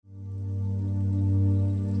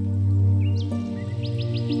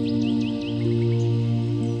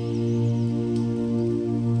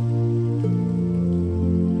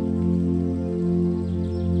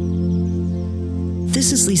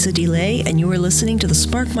This is Lisa DeLay, and you are listening to the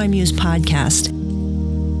Spark My Muse podcast.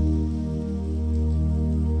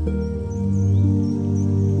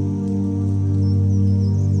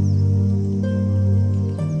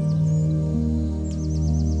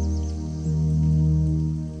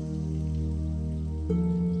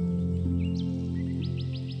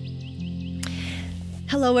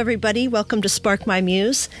 Hello, everybody. Welcome to Spark My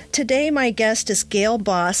Muse. Today, my guest is Gayle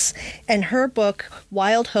Boss and her book,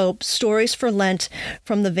 Wild Hope, Stories for Lent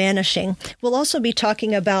from the Vanishing. We'll also be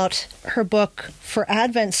talking about her book for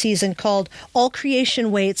Advent season called All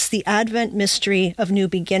Creation Waits, The Advent Mystery of New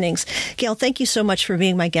Beginnings. Gayle, thank you so much for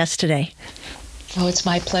being my guest today. Oh, it's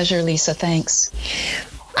my pleasure, Lisa. Thanks.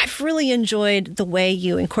 I've really enjoyed the way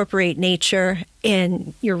you incorporate nature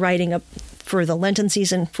in your writing for the Lenten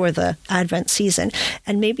season, for the Advent season.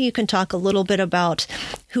 And maybe you can talk a little bit about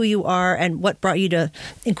who you are and what brought you to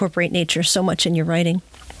incorporate nature so much in your writing.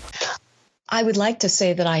 I would like to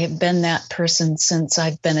say that I have been that person since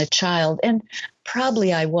I've been a child. And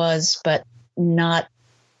probably I was, but not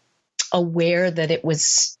aware that it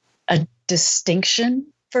was a distinction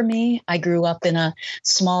for me. I grew up in a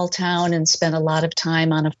small town and spent a lot of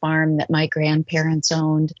time on a farm that my grandparents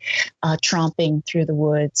owned, tromping through the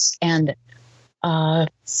woods, and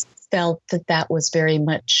felt that was very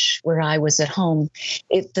much where I was at home.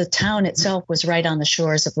 The town itself was right on the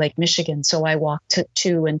shores of Lake Michigan, so I walked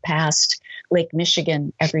to and past Lake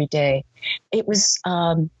Michigan every day. It was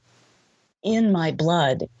in my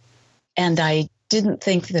blood, and I didn't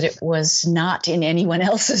think that it was not in anyone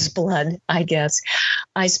else's blood, I guess.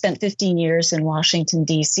 I spent 15 years in Washington,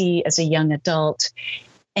 D.C. as a young adult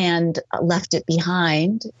and left it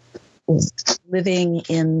behind, living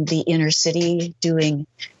in the inner city, doing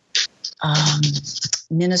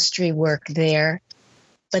ministry work there.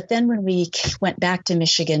 But then when we went back to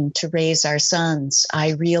Michigan to raise our sons,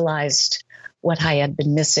 I realized what I had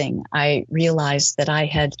been missing. I realized that I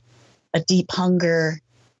had a deep hunger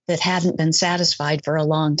that hadn't been satisfied for a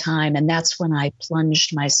long time. And that's when I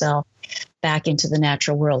plunged myself back into the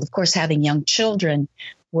natural world. Of course, having young children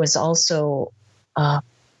was also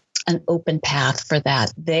an open path for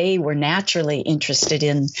that. They were naturally interested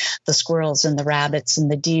in the squirrels and the rabbits and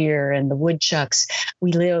the deer and the woodchucks.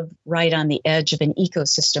 We live right on the edge of an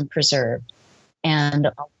ecosystem preserve, and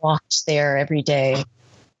I walked there every day.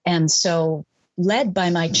 And so, led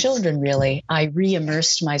by my children, really, I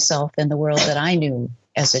re-immersed myself in the world that I knew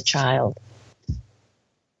as a child.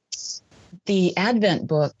 The Advent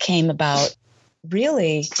book came about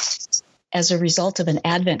really as a result of an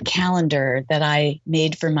Advent calendar that I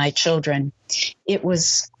made for my children. It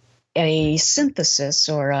was a synthesis,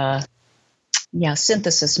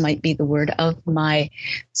 synthesis might be the word, of my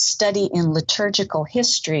study in liturgical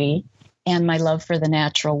history and my love for the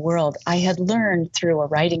natural world. I had learned through a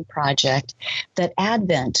writing project that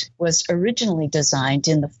Advent was originally designed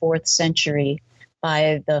in the 4th century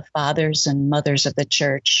by the fathers and mothers of the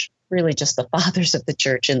church, really just the fathers of the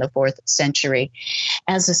church in the 4th century,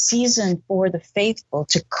 as a season for the faithful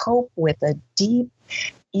to cope with a deep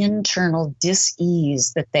internal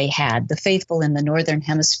dis-ease that they had, the faithful in the Northern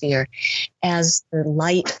Hemisphere, as the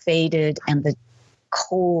light faded and the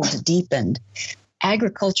cold deepened.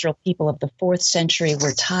 Agricultural people of the 4th century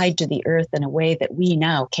were tied to the earth in a way that we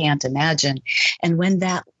now can't imagine. And when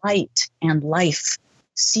that light and life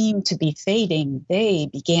seemed to be fading, they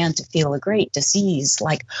began to feel a great disease.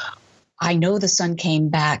 Like, I know the sun came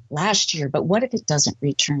back last year, but what if it doesn't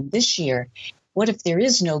return this year? What if there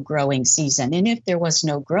is no growing season? And if there was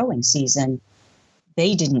no growing season,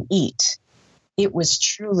 they didn't eat. It was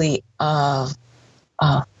truly a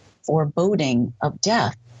foreboding of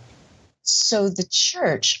death. So the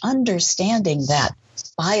church, understanding that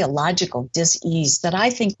biological dis-ease that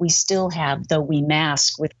I think we still have, though we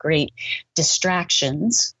mask with great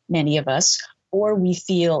distractions, many of us, or we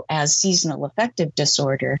feel as seasonal affective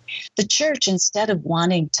disorder, the church, instead of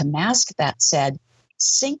wanting to mask that, said,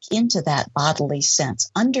 sink into that bodily sense.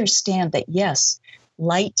 Understand that, yes,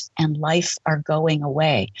 light and life are going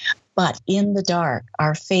away, but in the dark,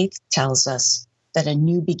 our faith tells us that a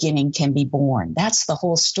new beginning can be born. That's the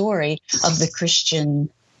whole story of the Christian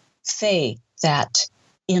faith, that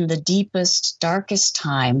in the deepest, darkest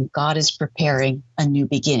time, God is preparing a new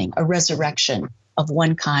beginning, a resurrection of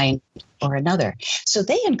one kind or another. So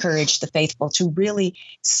they encouraged the faithful to really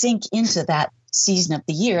sink into that season of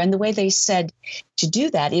the year. And the way they said to do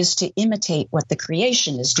that is to imitate what the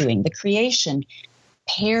creation is doing. The creation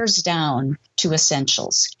pares down to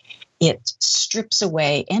essentials. It strips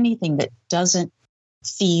away anything that doesn't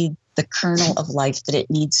feed the kernel of life that it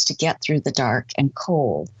needs to get through the dark and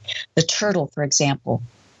cold. The turtle, for example,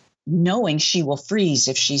 knowing she will freeze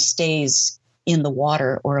if she stays in the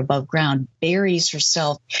water or above ground, buries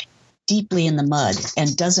herself deeply in the mud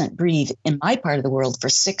and doesn't breathe in my part of the world for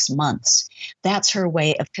 6 months. That's her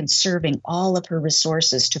way of conserving all of her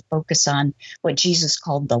resources to focus on what Jesus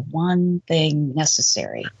called the one thing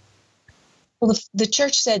necessary. Well, the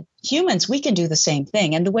church said, humans, we can do the same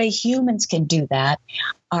thing. And the way humans can do that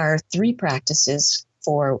are 3 practices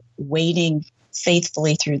for waiting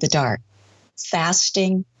faithfully through the dark: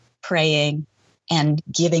 fasting, praying, and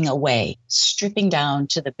giving away, stripping down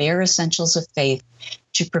to the bare essentials of faith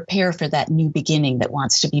to prepare for that new beginning that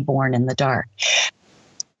wants to be born in the dark.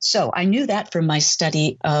 So I knew that from my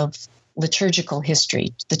study of liturgical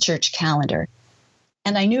history, the church calendar.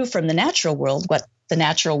 And I knew from the natural world what the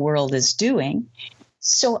natural world is doing.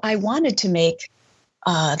 So I wanted to make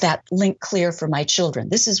that link clear for my children.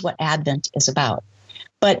 This is what Advent is about.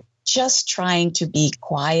 But just trying to be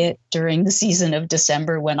quiet during the season of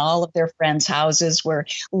December when all of their friends' houses were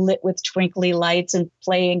lit with twinkly lights and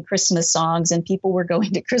playing Christmas songs and people were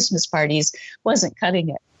going to Christmas parties wasn't cutting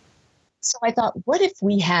it. So I thought, what if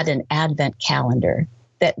we had an Advent calendar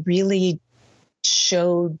that really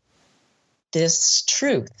showed this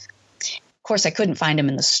truth? Of course, I couldn't find them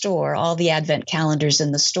in the store. All the Advent calendars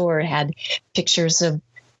in the store had pictures of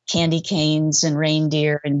candy canes and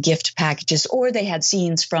reindeer and gift packages, or they had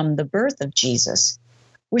scenes from the birth of Jesus,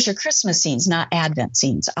 which are Christmas scenes, not Advent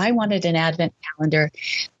scenes. I wanted an Advent calendar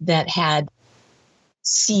that had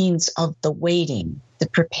scenes of the waiting, the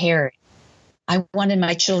preparing. I wanted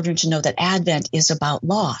my children to know that Advent is about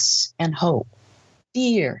loss and hope,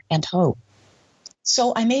 fear and hope.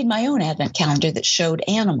 So I made my own Advent calendar that showed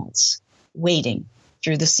animals waiting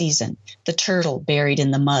through the season, the turtle buried in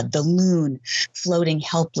the mud, the loon floating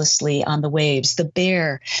helplessly on the waves, the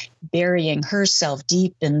bear burying herself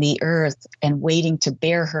deep in the earth and waiting to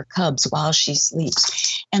bear her cubs while she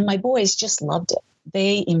sleeps. And my boys just loved it.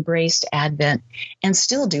 They embraced Advent and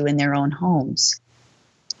still do in their own homes.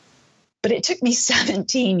 But it took me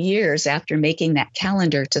 17 years after making that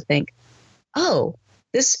calendar to think, oh,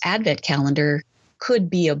 this Advent calendar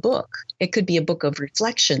could be a book. It could be a book of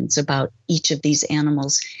reflections about each of these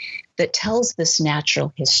animals that tells this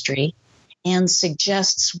natural history and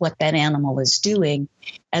suggests what that animal is doing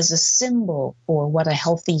as a symbol for what a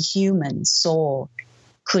healthy human soul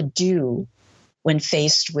could do when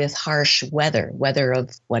faced with harsh weather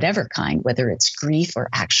of whatever kind, whether it's grief or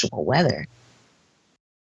actual weather.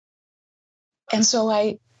 And so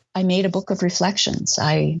I made a book of reflections.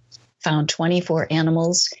 I found 24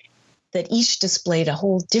 animals that each displayed a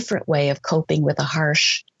whole different way of coping with a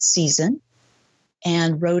harsh season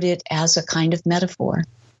and wrote it as a kind of metaphor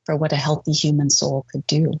for what a healthy human soul could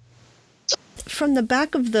do. From the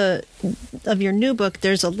back of your new book,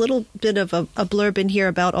 there's a little bit of a blurb in here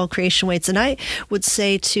about All Creation Waits. And I would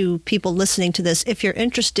say to people listening to this, if you're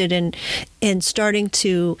interested in starting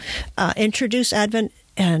to introduce Advent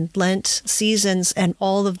and Lent seasons and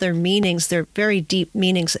all of their meanings, their very deep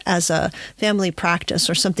meanings as a family practice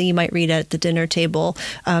or something you might read at the dinner table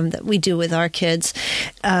that we do with our kids,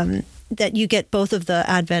 that you get both of the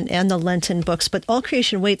Advent and the Lenten books. But All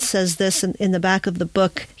Creation Waits says this in the back of the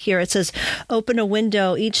book here. It says, open a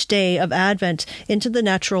window each day of Advent into the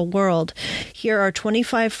natural world. Here are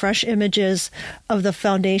 25 fresh images of the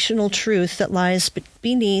foundational truth that lies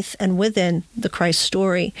beneath and within the Christ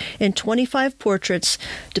story, in 25 portraits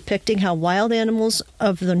depicting how wild animals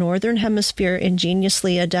of the Northern Hemisphere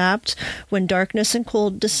ingeniously adapt when darkness and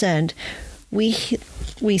cold descend. We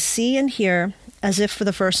see and hear, as if for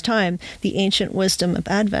the first time, the ancient wisdom of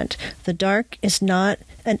Advent. The dark is not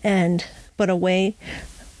an end, but a way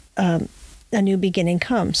a new beginning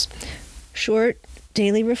comes. Short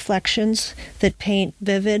daily reflections that paint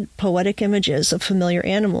vivid, poetic images of familiar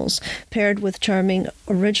animals, paired with charming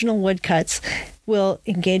original woodcuts, will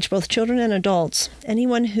engage both children and adults.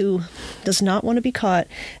 Anyone who does not want to be caught,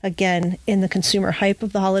 again, in the consumer hype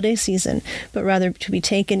of the holiday season, but rather to be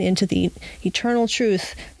taken into the eternal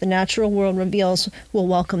truth the natural world reveals, will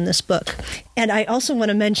welcome this book. And I also want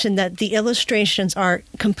to mention that the illustrations are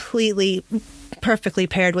completely perfectly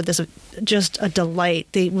paired with this, just a delight.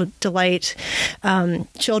 They would delight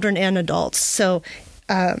children and adults. So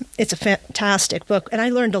it's a fantastic book. And I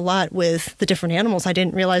learned a lot with the different animals I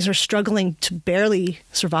didn't realize are struggling to barely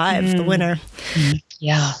survive the winter.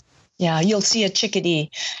 Yeah. Yeah, you'll see a chickadee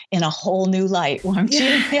in a whole new light, won't you?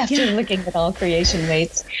 After looking at All Creation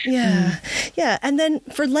Waits. Yeah. Yeah. And then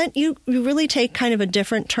for Lent, you really take kind of a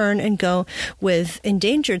different turn and go with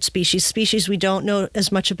endangered species we don't know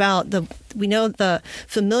as much about. We know the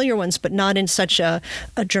familiar ones, but not in such a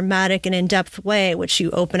dramatic and in-depth way, which you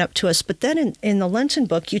open up to us. But then in the Lenten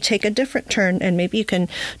book, you take a different turn, and maybe you can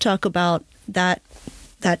talk about that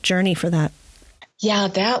journey for that. Yeah,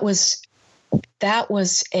 that was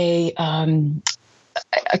a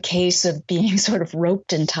case of being sort of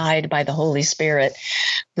roped and tied by the Holy Spirit,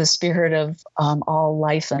 the spirit of all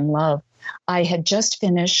life and love. I had just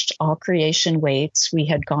finished All Creation Waits. We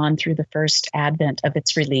had gone through the first advent of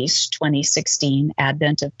its release, 2016,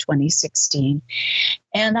 Advent of 2016.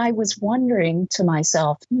 And I was wondering to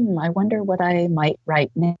myself, I wonder what I might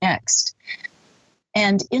write next.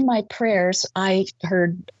 And in my prayers, I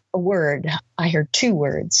heard a word. I heard two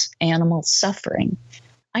words: animal suffering.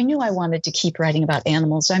 I knew I wanted to keep writing about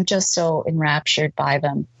animals. I'm just so enraptured by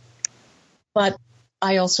them. But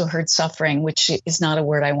I also heard suffering, which is not a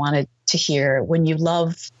word I wanted to hear. When you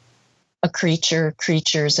love a creature,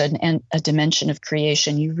 creatures, and a dimension of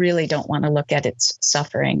creation, you really don't want to look at its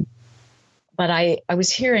suffering. But I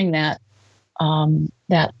was hearing that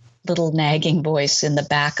little nagging voice in the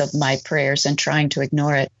back of my prayers and trying to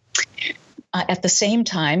ignore it. At the same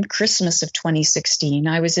time, Christmas of 2016,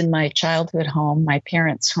 I was in my childhood home, my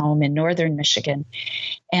parents' home in northern Michigan,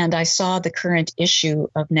 and I saw the current issue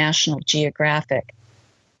of National Geographic.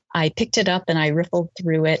 I picked it up and I riffled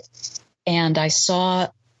through it, and I saw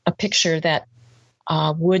a picture that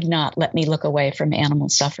would not let me look away from animal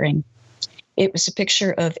suffering. It was a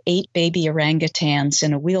picture of 8 baby orangutans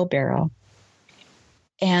in a wheelbarrow.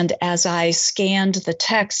 And as I scanned the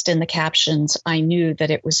text and the captions, I knew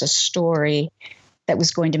that it was a story that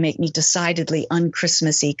was going to make me decidedly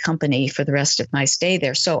un-Christmassy company for the rest of my stay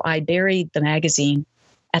there. So I buried the magazine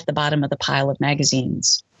at the bottom of the pile of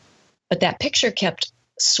magazines. But that picture kept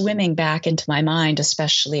swimming back into my mind,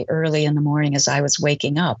 especially early in the morning as I was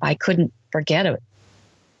waking up. I couldn't forget it.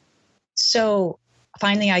 So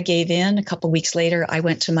finally I gave in. A couple weeks later, I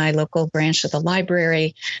went to my local branch of the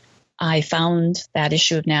library. I found that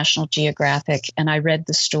issue of National Geographic, and I read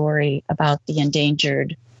the story about the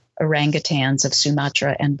endangered orangutans of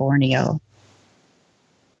Sumatra and Borneo.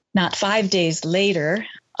 Not 5 days later,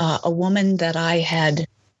 a woman that I had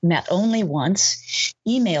met only once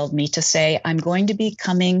emailed me to say, I'm going to be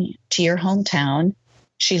coming to your hometown.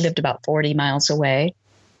 She lived about 40 miles away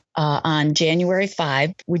on January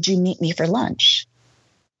 5. Would you meet me for lunch?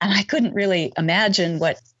 And I couldn't really imagine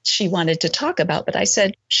what she wanted to talk about, but I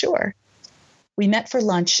said, sure. We met for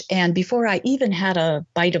lunch, and before I even had a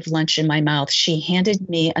bite of lunch in my mouth, she handed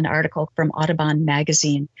me an article from Audubon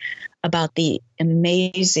magazine about the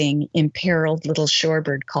amazing imperiled little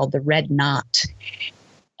shorebird called the red knot.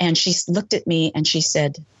 And she looked at me and she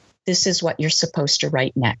said, this is what you're supposed to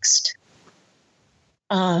write next.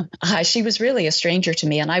 She was really a stranger to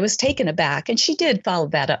me, and I was taken aback. And she did follow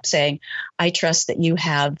that up saying, I trust that you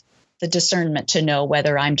have the discernment to know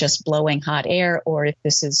whether I'm just blowing hot air or if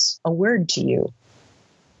this is a word to you.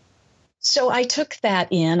 So I took that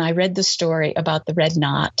in. I read the story about the red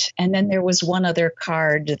knot. And then there was one other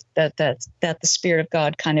card that the Spirit of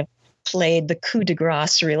God kind of played, the coup de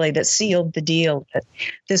grace, really, that sealed the deal, that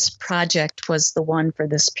this project was the one for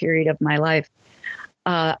this period of my life.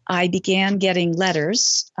 I began getting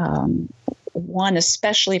letters, one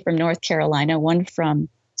especially from North Carolina, one from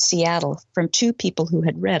Seattle, from 2 people who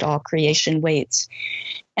had read All Creation Waits.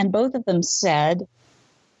 And both of them said,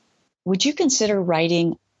 would you consider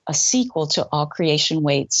writing a sequel to All Creation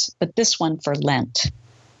Waits, but this one for Lent?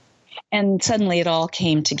 And suddenly it all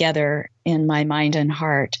came together in my mind and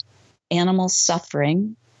heart. Animal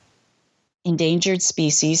suffering, endangered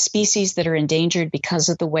species, species that are endangered because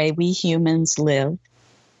of the way we humans live,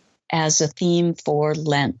 as a theme for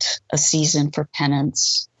Lent, a season for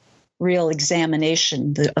penance, real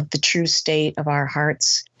examination of the true state of our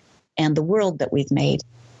hearts and the world that we've made.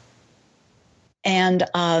 And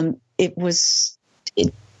it was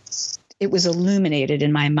illuminated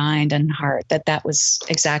in my mind and heart that was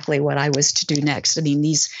exactly what I was to do next. I mean,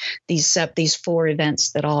 these 4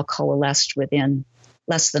 events that all coalesced within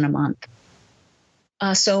less than a month.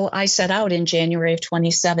 So I set out in January of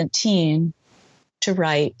 2017 to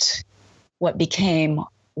write what became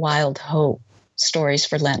Wild Hope, Stories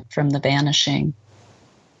for Lent from the Vanishing,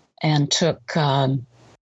 and took, how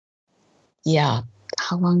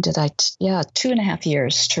long did I? 2.5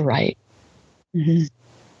 years to write. Mm-hmm.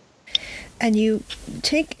 And you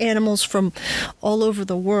take animals from all over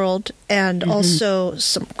the world, and also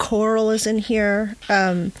some coral is in here.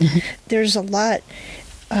 There's a lot.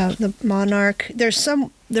 The monarch. There's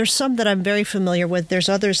some that I'm very familiar with. There's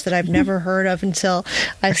others that I've never heard of until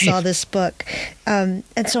I saw this book. And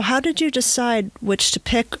so how did you decide which to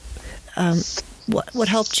pick? What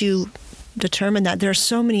helped you determine that? There are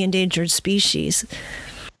so many endangered species.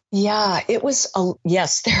 Yeah, it was,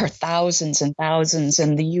 yes, there are thousands and thousands.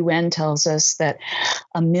 And the UN tells us that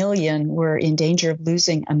we're in danger of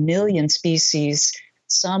losing 1 million species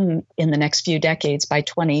some in the next few decades by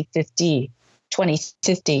 2050,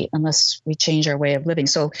 unless we change our way of living.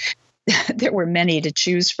 So there were many to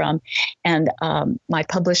choose from. And my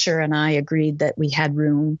publisher and I agreed that we had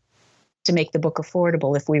room to make the book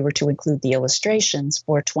affordable if we were to include the illustrations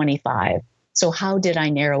for 25. So how did I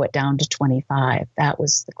narrow it down to 25? That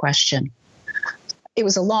was the question. It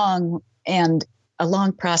was a long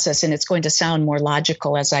process, and it's going to sound more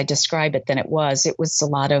logical as I describe it than it was. It was a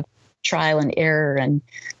lot of trial and error and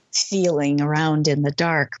feeling around in the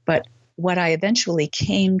dark. But what I eventually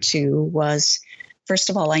came to was, first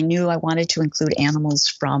of all, I knew I wanted to include animals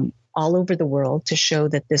from all over the world to show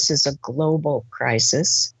that this is a global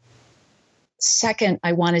crisis. Second,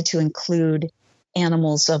 I wanted to include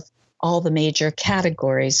animals of all the major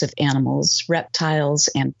categories of animals: reptiles,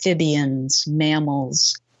 amphibians,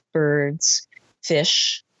 mammals, birds,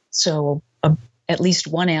 fish. So at least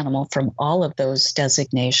one animal from all of those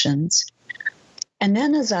designations. And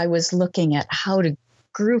then as I was looking at how to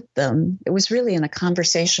group them, it was really in a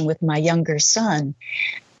conversation with my younger son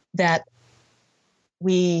that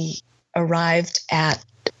we arrived at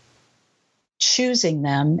choosing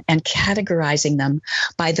them and categorizing them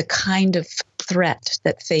by the kind of threat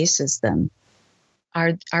that faces them.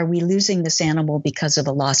 Are we losing this animal because of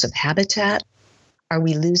a loss of habitat? Are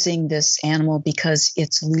we losing this animal because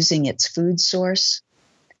it's losing its food source?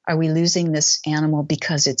 Are we losing this animal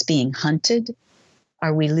because it's being hunted?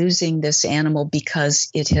 Are we losing this animal because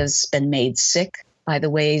it has been made sick by the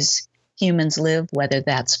ways humans live, whether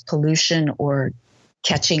that's pollution or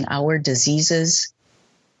catching our diseases?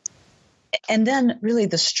 And then really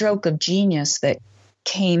the stroke of genius that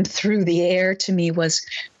came through the air to me was,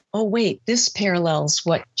 oh, wait, this parallels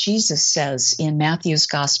what Jesus says in Matthew's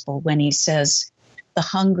gospel when he says, the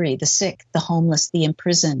hungry, the sick, the homeless, the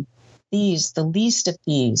imprisoned, these, the least of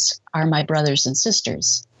these, are my brothers and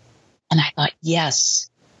sisters. And I thought, yes,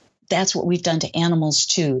 that's what we've done to animals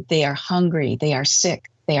too. They are hungry, they are sick,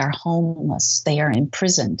 they are homeless, they are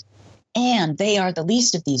imprisoned, and they are the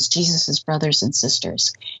least of these, Jesus's brothers and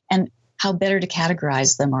sisters. And how better to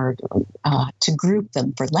categorize them or to group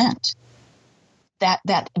them for Lent?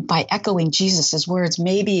 That by echoing Jesus's words,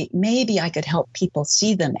 maybe I could help people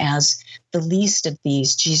see them as the least of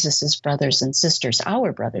these, Jesus's brothers and sisters,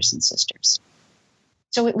 our brothers and sisters.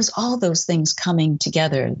 So it was all those things coming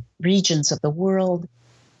together: regions of the world,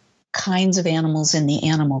 kinds of animals in the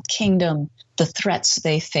animal kingdom, the threats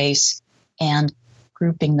they face, and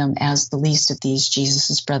grouping them as the least of these,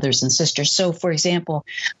 Jesus's brothers and sisters. So, for example,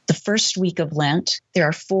 the first week of Lent, there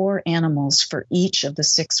are 4 animals for each of the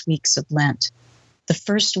 6 weeks of Lent. The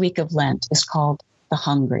first week of Lent is called the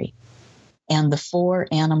hungry, and the 4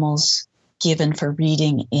 animals given for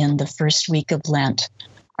reading in the first week of Lent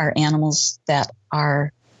are animals that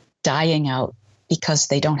are dying out because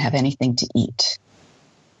they don't have anything to eat.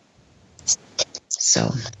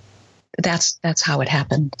 So that's how it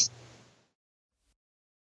happened.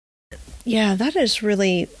 Yeah, that is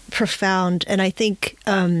really profound. And I think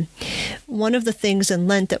one of the things in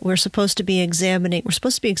Lent that we're supposed to be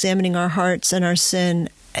examining our hearts and our sin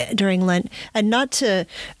during Lent, and not to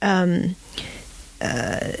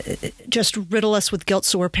just riddle us with guilt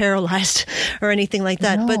so we're paralyzed or anything like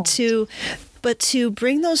that, No. but to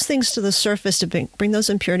bring those things to the surface, to bring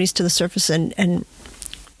those impurities to the surface and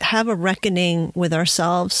have a reckoning with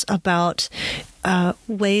ourselves about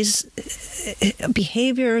ways,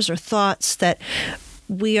 behaviors or thoughts that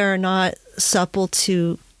we are not supple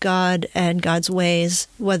to God and God's ways,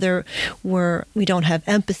 whether we don't have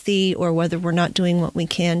empathy or whether we're not doing what we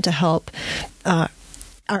can to help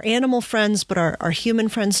our animal friends, but our human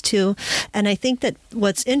friends too. And I think that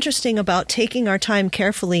what's interesting about taking our time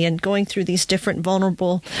carefully and going through these different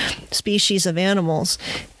vulnerable species of animals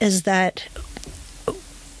is that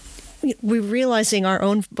we're realizing our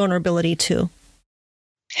own vulnerability too.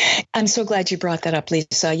 I'm so glad you brought that up,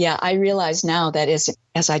 Lisa. Yeah, I realize now that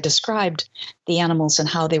as I described the animals and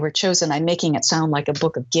how they were chosen, I'm making it sound like a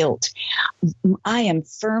book of guilt. I am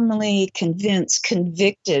firmly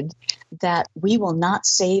convicted that we will not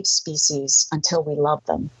save species until we love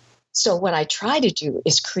them. So what I try to do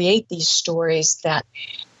is create these stories that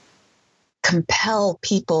compel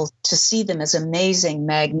people to see them as amazing,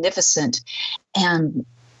 magnificent, and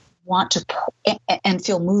want to and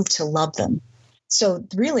feel moved to love them. So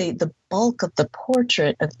really the bulk of the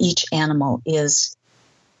portrait of each animal is,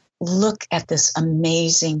 look at this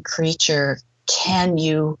amazing creature. Can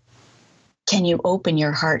you open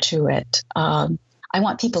your heart to it? I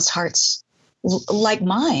want people's hearts, like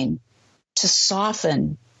mine, to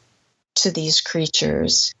soften to these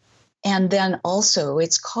creatures. And then also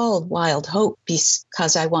it's called Wild Hope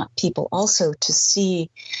because I want people also to see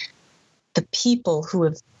the people who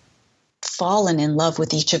have fallen in love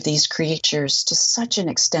with each of these creatures to such an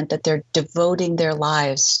extent that they're devoting their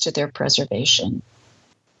lives to their preservation.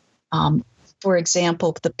 For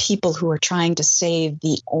example, the people who are trying to save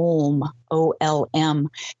the olm,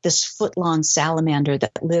 O-L-M, this foot-long salamander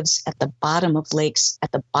that lives at the bottom of lakes,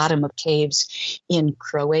 at the bottom of caves in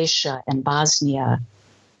Croatia and Bosnia.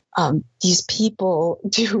 These people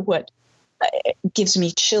do what gives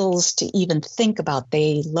me chills to even think about.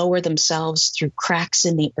 They lower themselves through cracks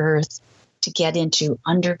in the earth to get into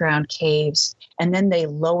underground caves, and then they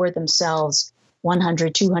lower themselves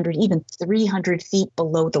 100, 200, even 300 feet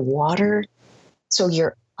below the water. So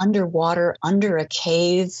you're underwater, under a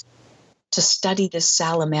cave, to study this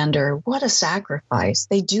salamander. What a sacrifice.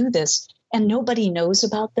 They do this, and nobody knows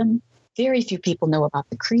about them. Very few people know about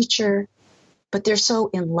the creature, but they're so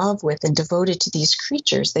in love with and devoted to these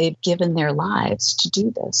creatures. They've given their lives to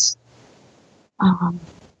do this.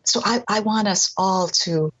 So I want us all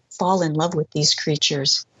to fall in love with these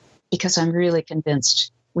creatures, because I'm really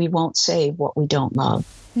convinced we won't save what we don't love.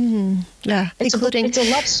 Mm-hmm. Yeah, it's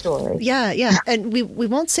a love story. Yeah. And we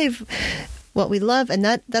won't save what we love, and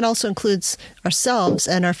that also includes ourselves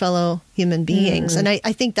and our fellow human beings. And I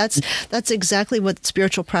think that's exactly what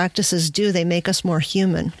spiritual practices do. They make us more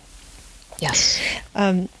human. Yes.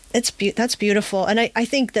 That's beautiful. And I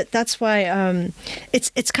think that's why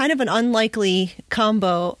it's kind of an unlikely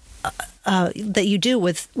combo that you do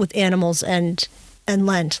with animals and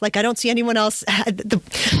Lent. Like, I don't see anyone else.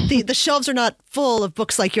 The shelves are not full of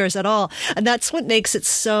books like yours at all. And that's what makes it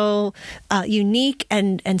so unique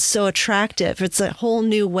and so attractive. It's a whole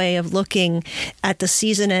new way of looking at the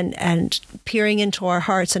season and peering into our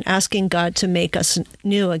hearts and asking God to make us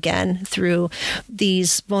new again through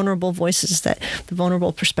these vulnerable voices, the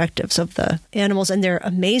vulnerable perspectives of the animals and their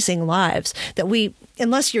amazing lives that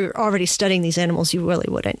unless you're already studying these animals, you really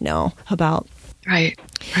wouldn't know about. Right.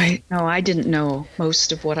 No, I didn't know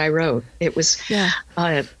most of what I wrote. It was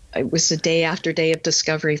a day after day of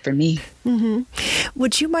discovery for me. Mm-hmm.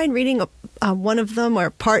 Would you mind reading one of them, or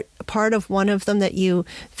part of one of them that you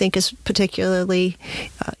think is particularly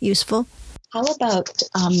useful? How about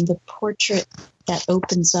the portrait that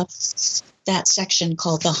opens up that section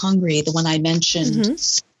called The Hungry, the one I mentioned,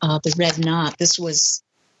 the red knot? This was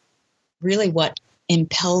really what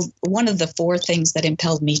one of the four things that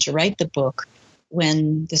impelled me to write the book.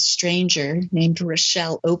 When the stranger named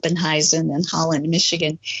Rochelle Oppenheisen in Holland,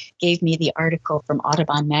 Michigan, gave me the article from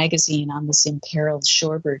Audubon magazine on this imperiled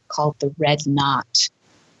shorebird called the red knot.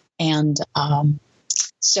 And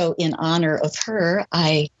so in honor of her,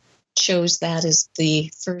 I chose that as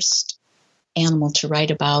the first animal to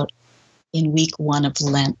write about in week 1 of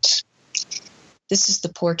Lent. This is the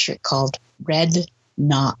portrait called Red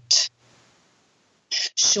Knot.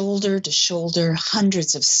 Shoulder to shoulder,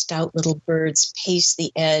 hundreds of stout little birds pace the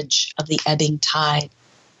edge of the ebbing tide.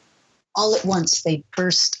 All at once they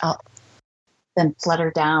burst up, then flutter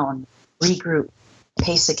down, regroup,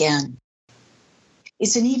 pace again.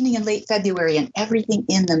 It's an evening in late February, and everything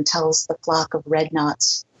in them tells the flock of red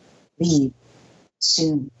knots, leave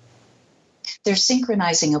soon. They're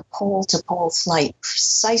synchronizing a pole-to-pole flight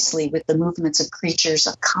precisely with the movements of creatures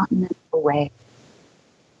a continent away.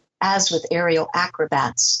 As with aerial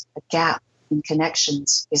acrobats, a gap in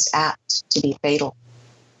connections is apt to be fatal.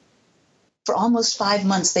 For almost 5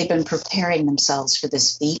 months, they've been preparing themselves for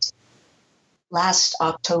this feat. Last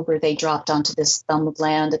October, they dropped onto this thumb of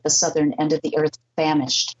land at the southern end of the earth,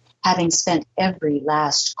 famished, having spent every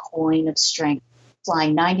last coin of strength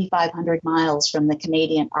flying 9,500 miles from the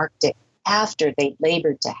Canadian Arctic after they'd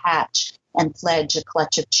labored to hatch and fledge a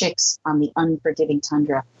clutch of chicks on the unforgiving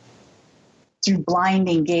tundra. Through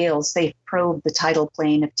blinding gales, they've probed the tidal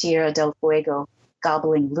plain of Tierra del Fuego,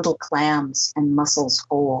 gobbling little clams and mussels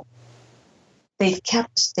whole. They've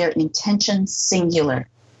kept their intention singular,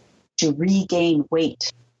 to regain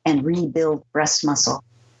weight and rebuild breast muscle.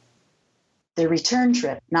 Their return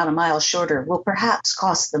trip, not a mile shorter, will perhaps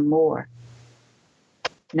cost them more.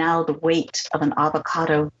 Now the weight of an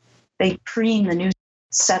avocado, they preen the new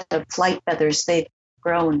set of flight feathers they've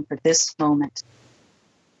grown for this moment.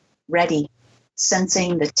 Ready,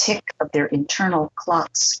 sensing the tick of their internal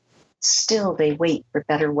clocks, still they wait for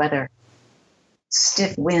better weather.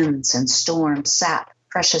 Stiff winds and storms sap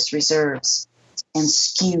precious reserves and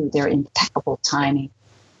skew their impeccable timing.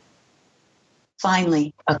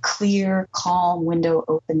 Finally, a clear, calm window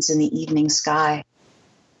opens in the evening sky.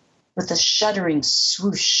 With a shuddering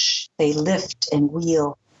swoosh, they lift and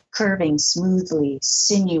wheel, curving smoothly,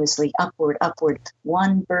 sinuously upward,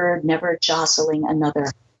 one bird never jostling another,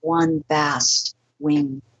 one vast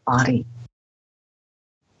winged body.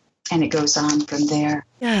 And it goes on from there.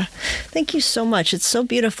 Yeah. Thank you so much. It's so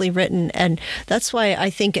beautifully written. And that's why I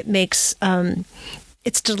think it makes,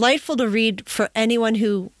 it's delightful to read for anyone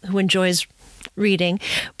who enjoys reading,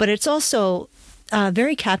 but it's also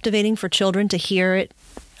very captivating for children to hear it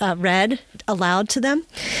read aloud to them.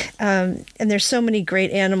 And there's so many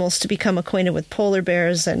great animals to become acquainted with: polar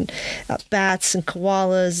bears and bats and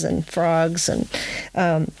koalas and frogs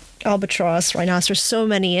and albatross, rhinoceros, so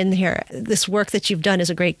many in here. This work that you've done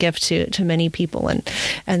is a great gift to many people.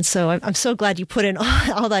 And so I'm so glad you put in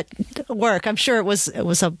all that work. I'm sure it was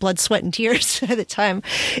a blood, sweat, and tears at the time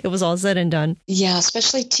it was all said and done. Yeah,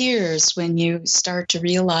 especially tears when you start to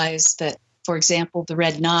realize that, for example, the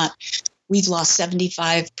red knot, we've lost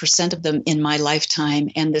 75% of them in my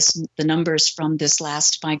lifetime. And the numbers from this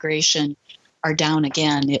last migration are down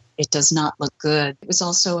again. It does not look good. It was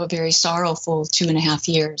also a very sorrowful 2.5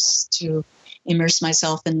 years to immerse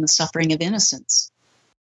myself in the suffering of innocence.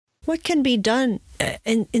 What can be done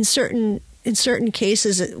in certain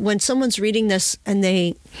cases when someone's reading this and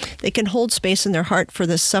they can hold space in their heart for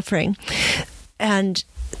this suffering? And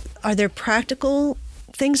are there practical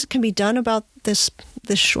things that can be done about this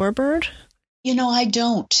shorebird? I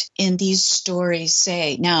don't in these stories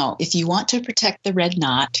say, now, if you want to protect the red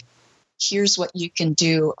knot, here's what you can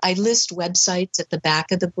do. I list websites at the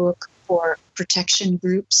back of the book for protection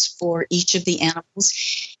groups for each of the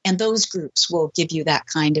animals, and those groups will give you that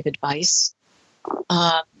kind of advice.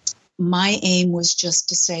 My aim was just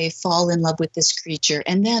to say, fall in love with this creature.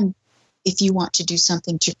 And then if you want to do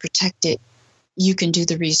something to protect it, you can do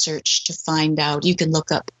the research to find out. You can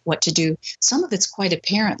look up what to do. Some of it's quite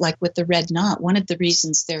apparent, like with the red knot. One of the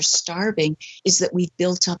reasons they're starving is that we've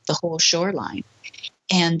built up the whole shoreline,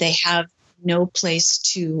 and they have no place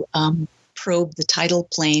to probe the tidal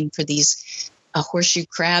plane for these horseshoe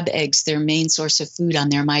crab eggs, their main source of food on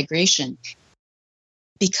their migration,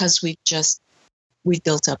 because we've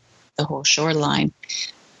built up the whole shoreline.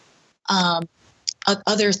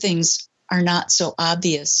 Other things are not so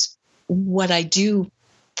obvious. What I do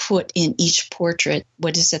put in each portrait,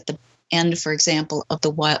 what is at the end, for example, of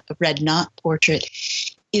the red knot portrait,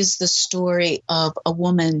 is the story of a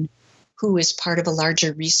woman who is part of a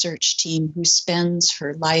larger research team who spends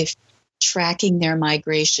her life tracking their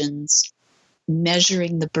migrations,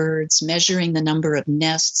 measuring the birds, measuring the number of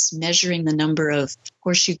nests, measuring the number of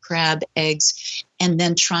horseshoe crab eggs, and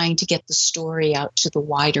then trying to get the story out to the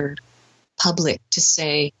wider public to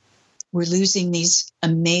say, we're losing these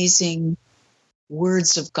amazing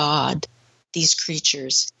words of God, these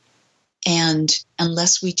creatures, and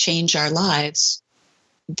unless we change our lives,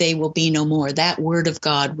 they will be no more. That word of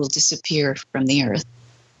God will disappear from the earth.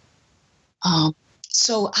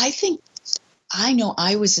 So I know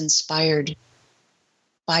I was inspired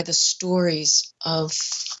by the stories of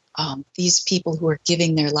these people who are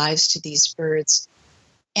giving their lives to these birds.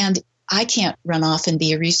 And I can't run off and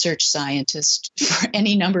be a research scientist for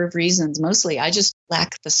any number of reasons. Mostly, I just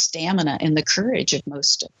lack the stamina and the courage of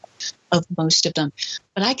most of them.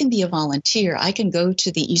 But I can be a volunteer. I can go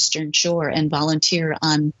to the Eastern Shore and volunteer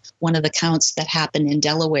on one of the counts that happen in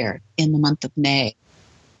Delaware in the month of May.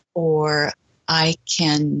 Or I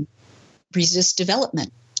can resist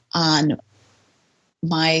development on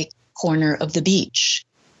my corner of the beach.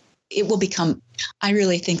 It will become, I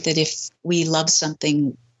really think that if we love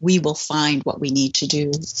something, we will find what we need to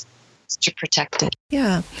do to protect it.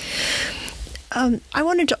 Yeah. I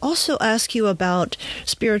wanted to also ask you about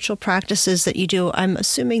spiritual practices that you do. I'm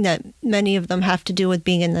assuming that many of them have to do with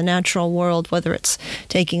being in the natural world, whether it's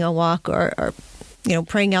taking a walk or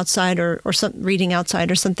praying outside or reading outside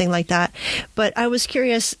or something like that. But I was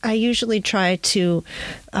curious. I usually try to,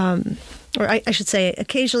 or I should say,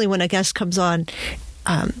 occasionally when a guest comes on,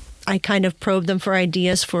 I kind of probe them for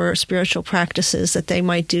ideas for spiritual practices that they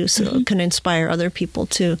might do, so it can inspire other people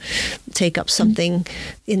to take up something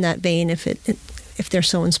in that vein if they're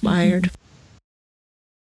so inspired.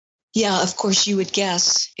 Yeah, of course, you would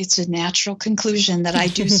guess it's a natural conclusion that I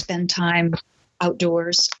do spend time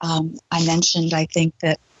outdoors. I mentioned, I think,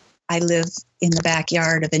 that I live in the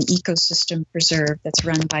backyard of an ecosystem preserve that's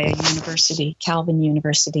run by a university, Calvin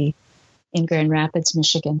University in Grand Rapids,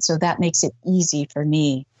 Michigan. So that makes it easy for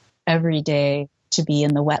me every day to be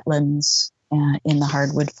in the wetlands, in the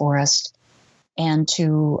hardwood forest, and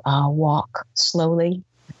to walk slowly,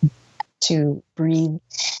 to breathe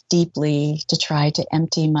deeply, to try to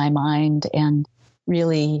empty my mind and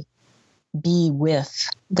really be with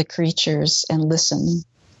the creatures and listen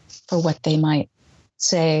for what they might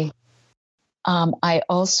say. I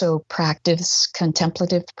also practice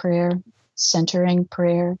contemplative prayer, centering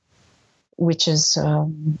prayer, which is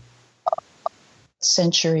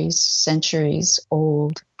centuries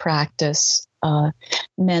old practice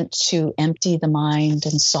meant to empty the mind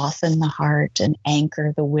and soften the heart and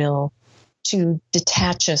anchor the will, to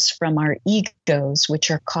detach us from our egos,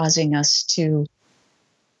 which are causing us to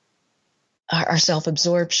our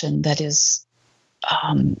self-absorption that is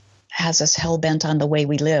has us hell-bent on the way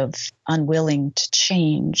we live, unwilling to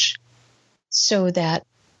change. So that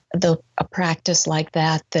a practice like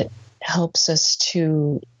that helps us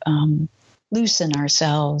to loosen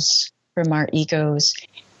ourselves from our egos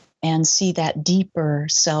and see that deeper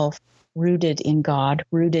self rooted in God,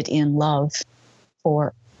 rooted in love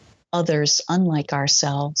for others unlike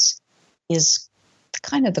ourselves, is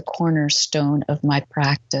kind of the cornerstone of my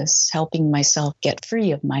practice, helping myself get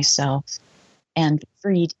free of myself and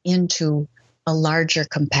freed into a larger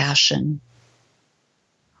compassion.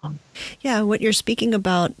 Yeah, what you're speaking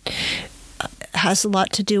about has a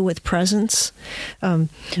lot to do with presence,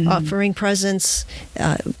 offering presence,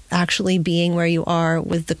 actually being where you are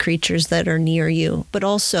with the creatures that are near you, but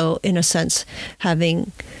also, in a sense,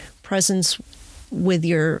 having presence with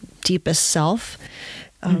your deepest self.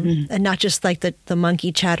 And not just like the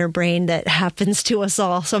monkey chatter brain that happens to us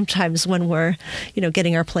all sometimes when we're,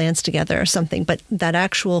 getting our plans together or something, but that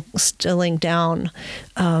actual stilling down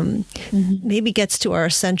maybe gets to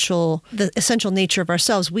the essential nature of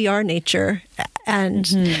ourselves. We are nature. And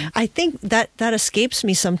I think that escapes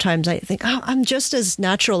me sometimes. I think, I'm just as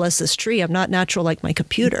natural as this tree. I'm not natural like my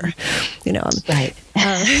computer. Right.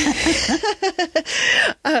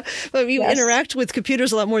 But you interact with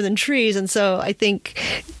computers a lot more than trees. And so I think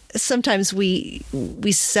sometimes we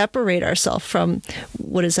separate ourselves from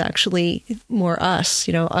what is actually more us,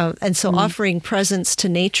 and so offering presence to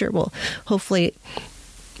nature will hopefully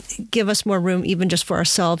give us more room even just for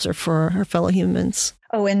ourselves or for our fellow humans.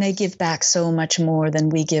 Oh, and they give back so much more than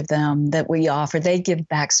we give them, that we offer. They give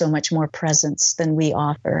back so much more presence than we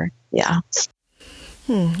offer. Yeah.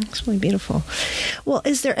 That's really beautiful. Well,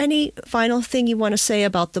 is there any final thing you want to say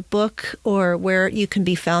about the book or where you can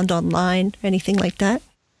be found online, anything like that?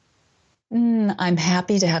 I'm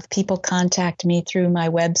happy to have people contact me through my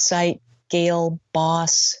website,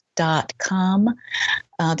 gayleboss.com.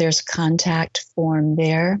 There's a contact form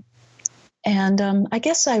there. And I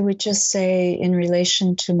guess I would just say, in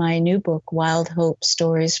relation to my new book, Wild Hope,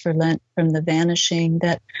 Stories for Lent from the Vanishing,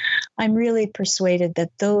 that I'm really persuaded that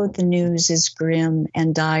though the news is grim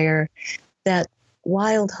and dire, that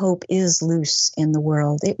wild hope is loose in the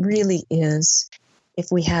world. It really is,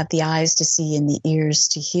 if we have the eyes to see and the ears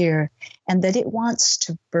to hear, and that it wants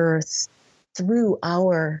to birth through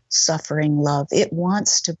our suffering love. It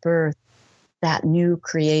wants to birth that new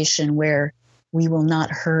creation where we will not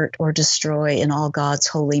hurt or destroy in all God's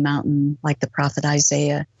holy mountain, like the prophet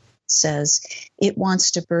Isaiah says. It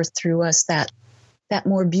wants to birth through us that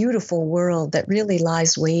more beautiful world that really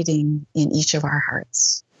lies waiting in each of our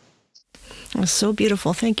hearts. That's so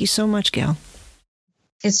beautiful. Thank you so much, Gayle.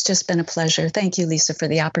 It's just been a pleasure. Thank you, Lisa, for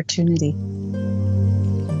the opportunity.